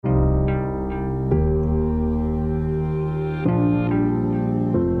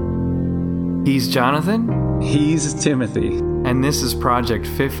He's Jonathan. He's Timothy. And this is Project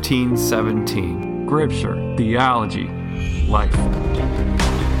 1517. Scripture, Theology, Life.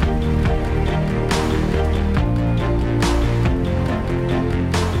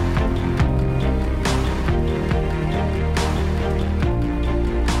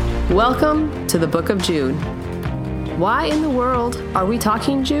 Welcome to the Book of Jude. Why in the world are we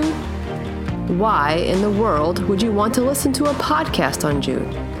talking Jude? Why in the world would you want to listen to a podcast on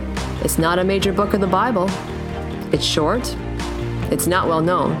Jude? It's not a major book of the Bible. It's short. It's not well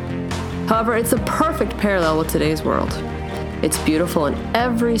known. However, it's a perfect parallel with today's world. It's beautiful in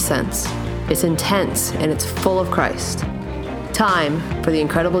every sense. It's intense and it's full of Christ. Time for the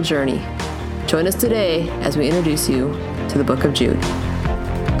incredible journey. Join us today as we introduce you to the Book of Jude.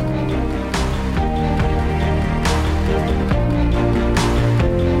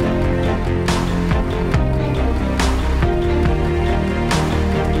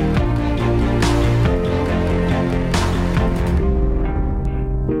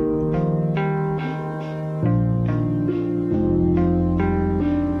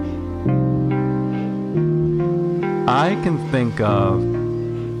 I can think of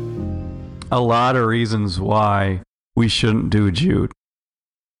a lot of reasons why we shouldn't do Jude.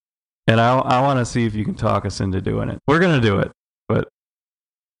 And I want to see if you can talk us into doing it. We're going to do it. But,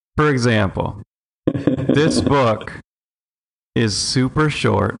 for example, this book is super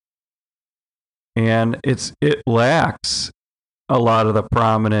short, and it lacks a lot of the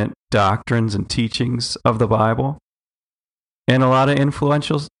prominent doctrines and teachings of the Bible, and a lot of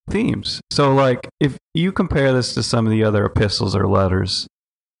influential themes. So, like, if you compare this to some of the other epistles or letters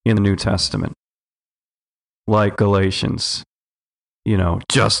in the New Testament, like Galatians,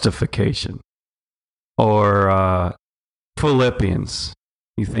 justification, or Philippians,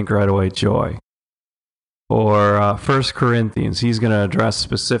 you think right away joy, or 1 Corinthians, he's going to address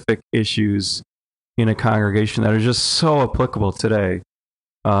specific issues in a congregation that are just so applicable today.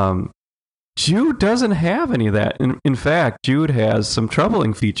 Jude doesn't have any of that. In fact, Jude has some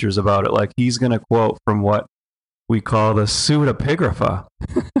troubling features about it, like he's going to quote from what we call the pseudepigrapha,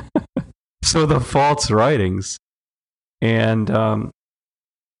 so the false writings. And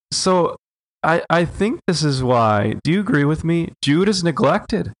so I think this is why, do you agree with me? Jude is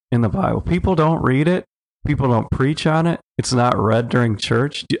neglected in the Bible. People don't read it. People don't preach on it. It's not read during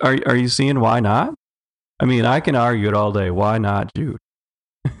church. Are you seeing why not? I mean, I can argue it all day. Why not Jude?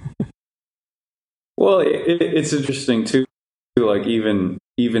 Well, it's interesting too. Like even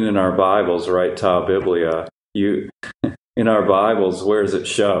in our Bibles, right? Ta Biblia. In our Bibles, where is it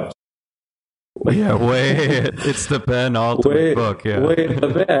shoved? Yeah, it's the penultimate book. Yeah, way in the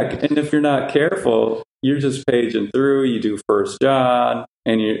back. And if you're not careful, you're just paging through. You do 1 John,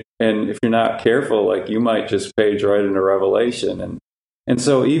 and if you're not careful, like you might just page right into Revelation. And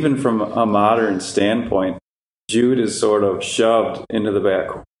so even from a modern standpoint, Jude is sort of shoved into the back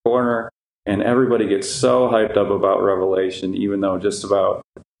corner. And everybody gets so hyped up about Revelation, even though just about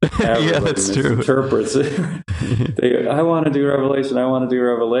everybody misinterprets it. I want to do Revelation. I want to do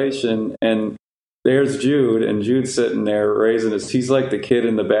Revelation. And there's Jude, and Jude's sitting there he's like the kid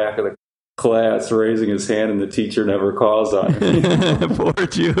in the back of the class raising his hand, and the teacher never calls on him. Poor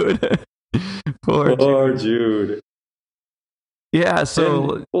Jude. Poor Jude. Yeah,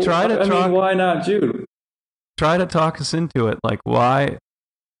 so why not Jude? Try to talk us into it. Like, why?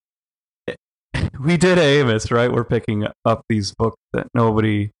 We did Amos, right? We're picking up these books that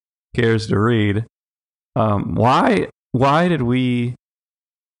nobody cares to read. Why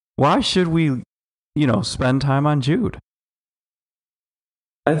should we, spend time on Jude?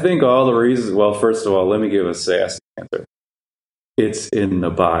 I think all the reasons, well, first of all, let me give a sassy answer. It's in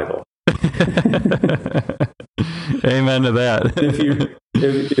the Bible. Amen to that.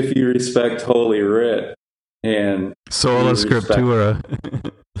 if you respect Holy Writ and Sola Scriptura.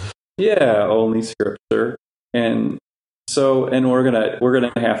 Yeah, only Scripture. And we're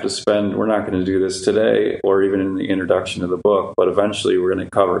gonna have to spend, we're not gonna do this today or even in the introduction of the book, but eventually we're gonna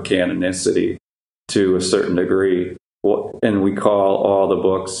cover canonicity to a certain degree. And we call all the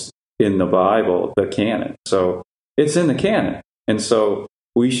books in the Bible the canon. So it's in the canon. And so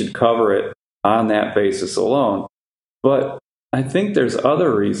we should cover it on that basis alone. But I think there's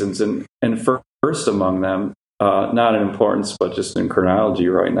other reasons, and first among them, not in importance, but just in chronology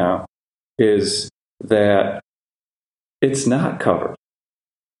right now, is that it's not covered.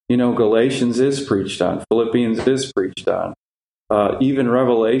 Galatians is preached on. Philippians is preached on. Even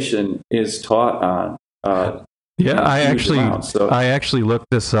Revelation is taught on. I actually looked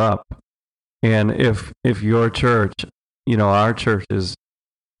this up. And if your church, our churches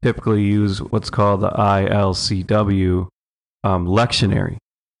typically use what's called the ILCW lectionary.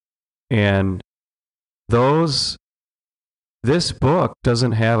 And this book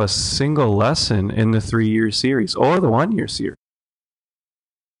doesn't have a single lesson in the 3-year series or the 1-year series.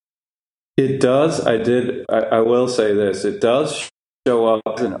 It does. I will say this. It does show up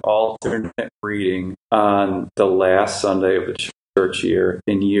as an alternate reading on the last Sunday of the church year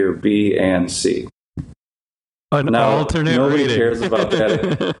in year B and C. Alternate nobody reading. Cares about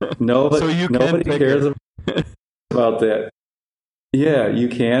that. Nobody cares about that. Yeah, you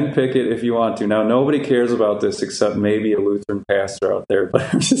can pick it if you want to. Now, nobody cares about this except maybe a Lutheran pastor out there.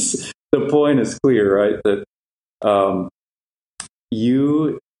 But the point is clear, right? That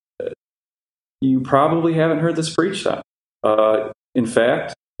you probably haven't heard this preached on. In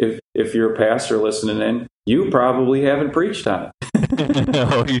fact, if you're a pastor listening in, you probably haven't preached on it.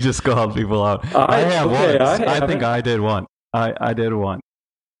 No, you just called people out. I have once. I think I did one. I did one.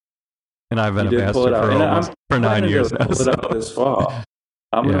 And I've been a pastor for 9 years now. Pull it out this fall.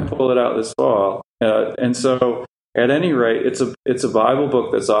 I'm going to pull it out this fall. And so, at any rate, it's a Bible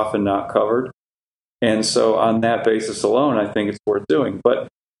book that's often not covered. And so, on that basis alone, I think it's worth doing. But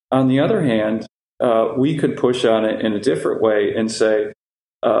on the other hand, we could push on it in a different way and say,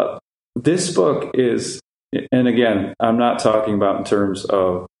 this book is, and again, I'm not talking about in terms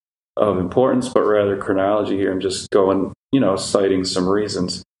of importance, but rather chronology here. I'm just going, citing some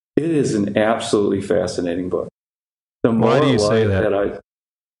reasons. It is an absolutely fascinating book. Why do you say that?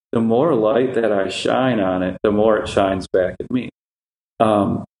 The more light that I shine on it, the more it shines back at me.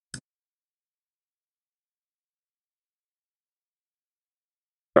 There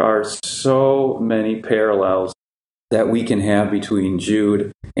are so many parallels that we can have between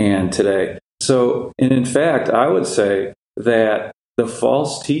Jude and today. So, and in fact, I would say that the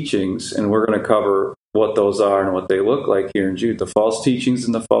false teachings, and we're going to cover what those are and what they look like here in Jude, the false teachings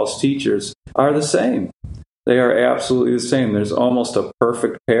and the false teachers are the same. They are absolutely the same. There's almost a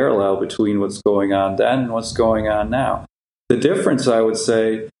perfect parallel between what's going on then and what's going on now. The difference, I would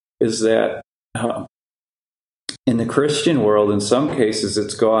say, is that in the Christian world, in some cases,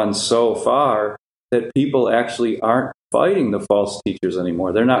 it's gone so far that people actually aren't fighting the false teachers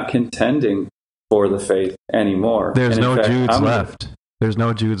anymore. They're not contending for the faith anymore. There's no Judes left. There's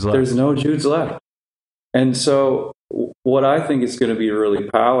no Judes left. There's no Judes left. And so what I think is going to be really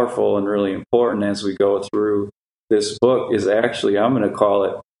powerful and really important as we go through this book is actually, I'm going to call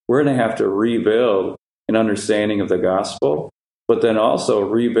it, we're going to have to rebuild an understanding of the gospel, but then also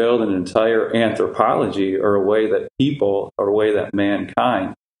rebuild an entire anthropology, or a way that people, or a way that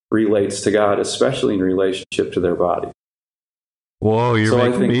mankind relates to God, especially in relationship to their body. Whoa, you're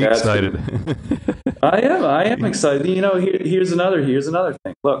making me excited. I am excited. Here's another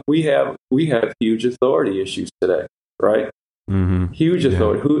thing. Look, we have huge authority issues today, right? Mm-hmm. Huge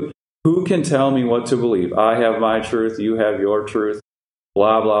authority. Who can tell me what to believe? I have my truth, you have your truth,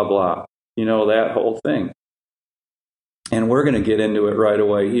 blah, blah, blah. That whole thing. And we're going to get into it right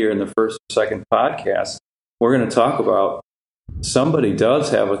away here in the first or second podcast. We're going to talk about somebody does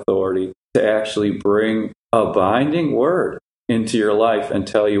have authority to actually bring a binding word into your life and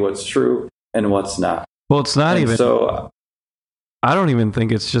tell you what's true and what's not. Well, it's not even so. I don't even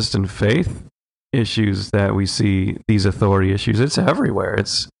think it's just in faith issues that we see these authority issues. It's everywhere.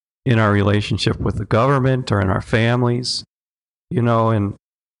 It's in our relationship with the government or in our families, and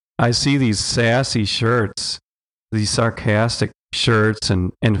I see these sassy shirts, these sarcastic shirts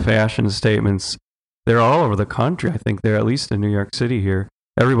and fashion statements. They're all over the country. I think they're at least in New York City here.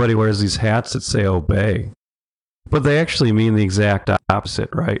 Everybody wears these hats that say obey. But they actually mean the exact opposite,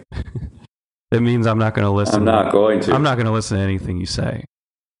 right? It means I'm not going to listen. I'm not going to listen to anything you say.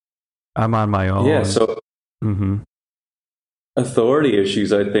 I'm on my own. Yeah, so authority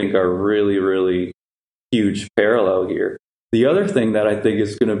issues, I think, are really, really huge parallel here. The other thing that I think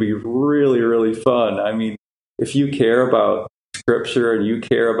is going to be really, really fun, I mean, if you care about Scripture and you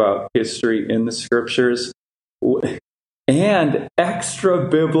care about history in the Scriptures, and extra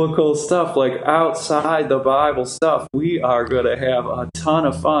biblical stuff, like outside the Bible stuff, we are going to have a ton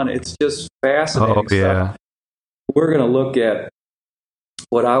of fun. It's just fascinating stuff. We're going to look at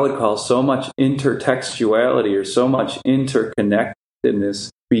what I would call so much intertextuality, or so much interconnectedness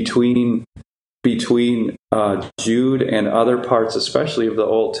between Jude and other parts, especially of the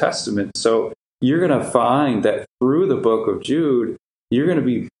Old Testament. So you're going to find that through the book of Jude, you're going to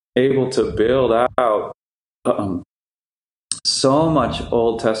be able to build out so much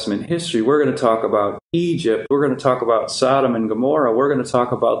Old Testament history. We're going to talk about Egypt. We're going to talk about Sodom and Gomorrah. We're going to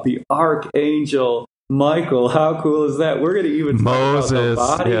talk about the Archangel Michael. How cool is that? We're going to even talk about the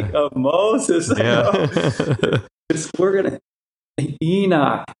body of Moses. Yeah. We're going to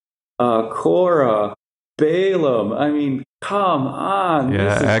Enoch, Korah, Balaam. I mean, come on. Yeah,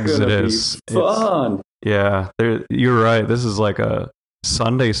 this is Exodus. Gonna be fun. You're right. This is like a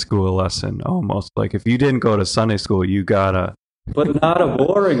Sunday school lesson almost. Like if you didn't go to Sunday school, you gotta. But not a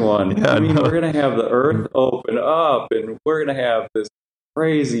boring one. Yeah, we're going to have the earth open up, and we're going to have this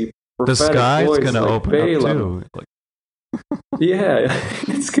crazy prophetic the sky's voice going to like open Balaam. up too. Like, yeah,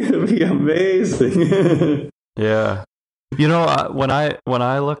 it's going to be amazing. yeah, when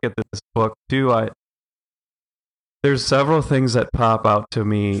I look at this book too, there's several things that pop out to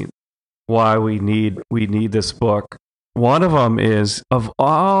me why we need this book. One of them is, of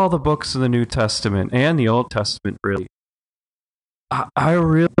all the books in the New Testament and the Old Testament, really, I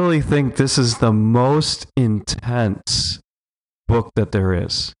really think this is the most intense book that there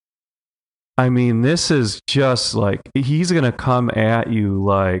is. I mean, this is just like, he's going to come at you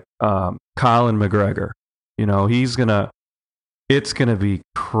like Colin McGregor. It's going to be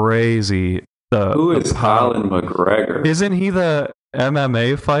crazy. Who is Colin McGregor? Isn't he the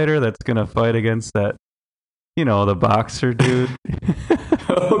MMA fighter that's going to fight against that, the boxer dude?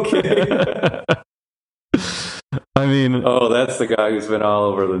 Okay. I mean, that's the guy who's been all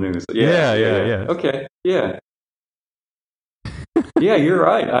over the news. Yeah. Okay, yeah. Yeah, you're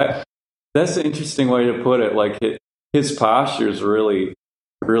right. That's an interesting way to put it. Like his posture is really,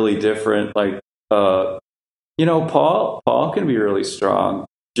 really different. Like, Paul can be really strong.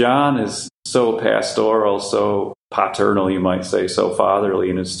 John is so pastoral, so paternal, you might say, so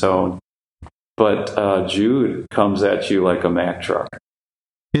fatherly in his tone. But Jude comes at you like a Mack truck.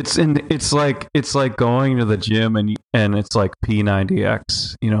 It's like going to the gym and it's like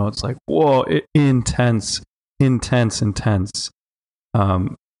P90X. It's like, whoa, intense.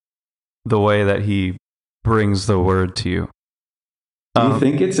 The way that he brings the word to you. Do you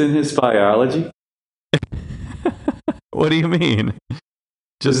think it's in his biology? What do you mean?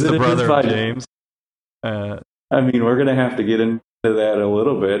 Just the brother of James? We're going to have to get into that a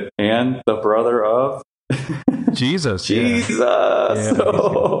little bit. And the brother of Jesus. Jesus. Yeah.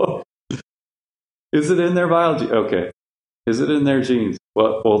 Oh. Is it in their biology? Okay. Is it in their genes?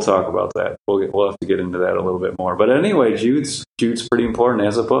 Well, we'll talk about that. We'll have to get into that a little bit more. But anyway, Jude's pretty important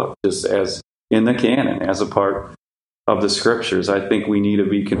as a book, just as in the canon, as a part of the scriptures. I think we need to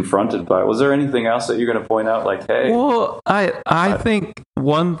be confronted by it. Was there anything else that you're going to point out? Like, hey. Well, I think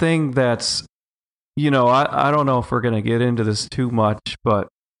one thing that's, I don't know if we're going to get into this too much, but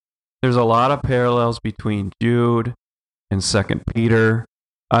there's a lot of parallels between Jude and 2 Peter.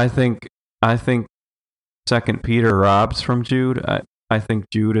 I think 2 Peter robs from Jude. I think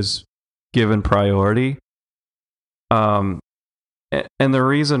Jude is given priority. And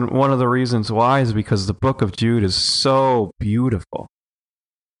one of the reasons why is because the book of Jude is so beautiful.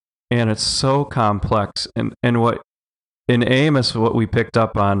 And it's so complex. And what in Amos, what we picked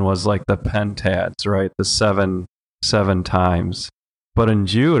up on was like the pentads, right? The seven times. But in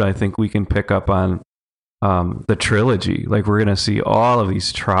Jude, I think we can pick up on the trilogy. Like we're going to see all of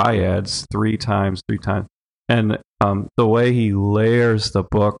these triads three times. And the way he layers the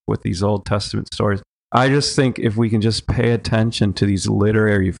book with these Old Testament stories, I just think if we can just pay attention to these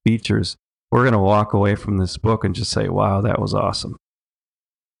literary features, we're going to walk away from this book and just say, wow, that was awesome.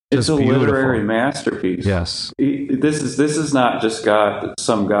 It's a literary masterpiece. Yes. This is not just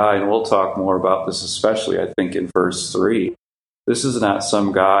some guy, and we'll talk more about this, especially I think in verse 3. This is not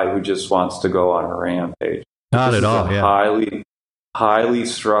some guy who just wants to go on a rampage. Not at all. Yeah. Highly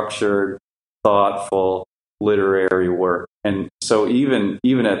structured, thoughtful literary work. And so even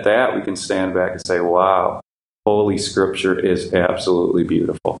at that, we can stand back and say, wow, Holy Scripture is absolutely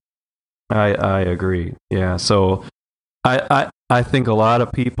beautiful. I agree. Yeah. So I think a lot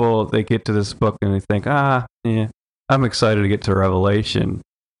of people, they get to this book and they think, I'm excited to get to Revelation.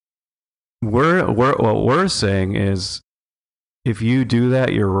 What we're saying is, if you do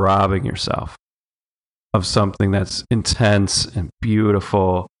that, you're robbing yourself of something that's intense and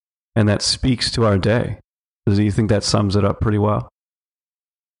beautiful and that speaks to our day. Do you think that sums it up pretty well?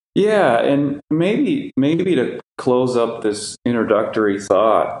 Yeah, and maybe to close up this introductory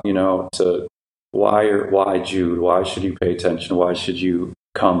thought, to why Jude? Why should you pay attention? Why should you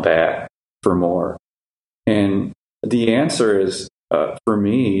come back for more? And the answer is, for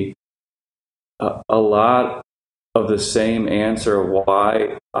me, a lot of the same answer of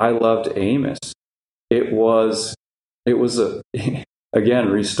why I loved Amos. It was again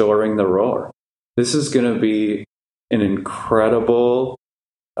restoring the roar. This is going to be an incredible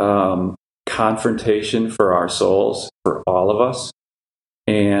confrontation for our souls, for all of us.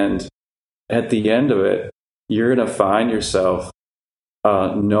 And at the end of it, you're going to find yourself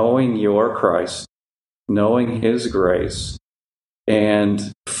knowing your Christ, knowing His grace,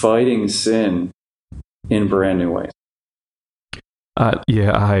 and fighting sin in brand new ways.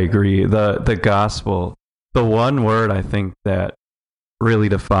 Yeah, I agree. The gospel, the one word I think that really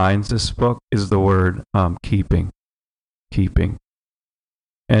defines this book is the word keeping.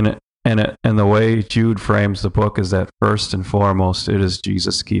 And the way Jude frames the book is that first and foremost, it is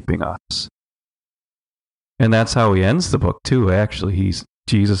Jesus keeping us. And that's how he ends the book too. Actually,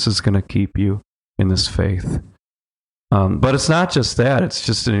 Jesus is going to keep you in this faith. But it's not just that. It's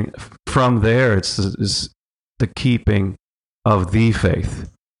just from there, it's the keeping of the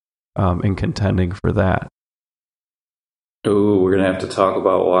faith and contending for that. Ooh, we're going to have to talk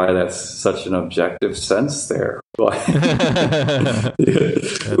about why that's such an objective sense there. Ooh,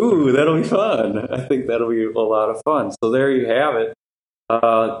 that'll be fun. I think that'll be a lot of fun. So there you have it.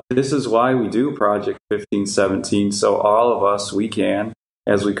 This is why we do Project 1517. So all of us, we can,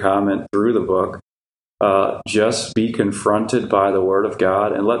 as we comment through the book, just be confronted by the Word of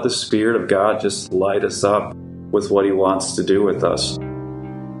God and let the Spirit of God just light us up with what he wants to do with us.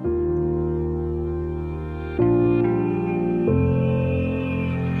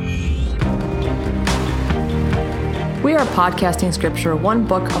 We are podcasting Scripture one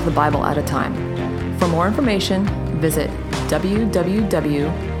book of the Bible at a time. For more information, visit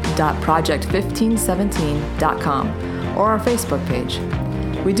www.project1517.com or our Facebook page.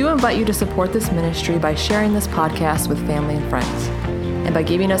 We do invite you to support this ministry by sharing this podcast with family and friends, and by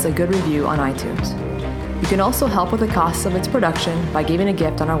giving us a good review on iTunes. You can also help with the costs of its production by giving a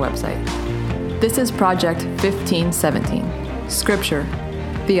gift on our website. This is Project 1517. Scripture,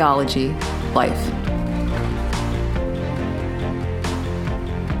 Theology, Life.